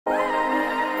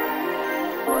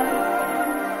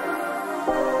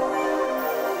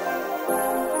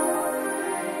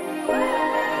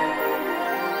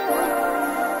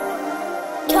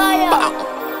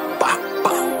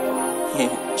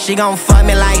She gon' fuck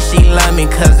me like she love me,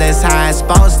 cause that's how it's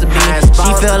supposed to be.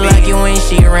 She feel lucky when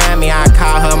she around me, I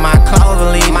call her my Clover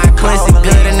leaf. My pussy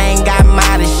good and ain't got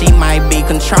mileage, she might be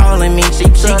controlling me. She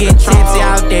get tipsy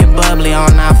out that bubbly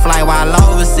on our flight while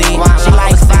overseas. She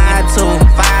like 5'2",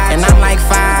 and I'm like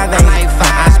 5'8".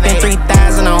 I spent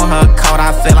 3,000 on her coat,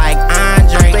 I feel like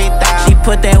Andre. She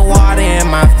put that water in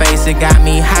my face, it got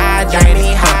me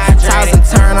hydrated. Toss and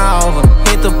turn her over,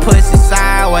 hit the pussy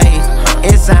sideways.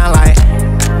 It sound like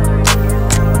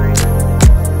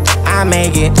I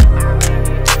make it.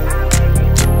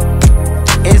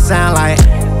 It sound like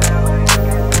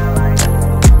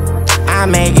I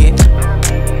make it.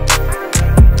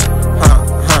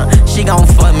 She gon'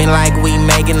 fuck me like we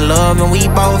making love and we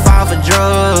both off of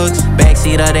drugs.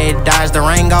 Backseat of that Dodge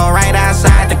Durango right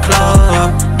outside the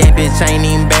club. That bitch ain't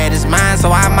even bad as mine,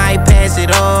 so I might pass it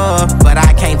up. But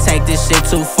I can't take this shit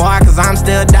too far, cause I'm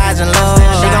still dodging love.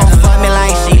 She gon' fuck me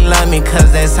like she love me,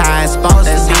 cause that's how it's supposed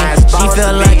to be. She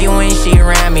feel lucky when she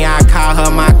around me, I call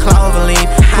her my Clover leaf.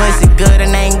 Pussy good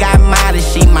and ain't got mileage,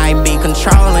 she might be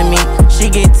controlling me. She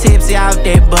get tipsy out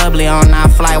that bubbly on our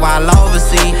flight while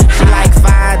overseas. She like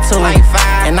 5'2",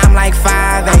 and I'm like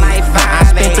 5'8". I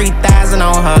spent 3,000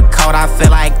 on her coat, I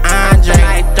feel like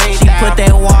Andre. She put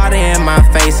that water in my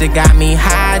face, it got me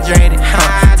hydrated.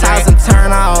 Toss and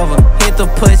turn her over, hit the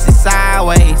pussy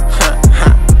sideways.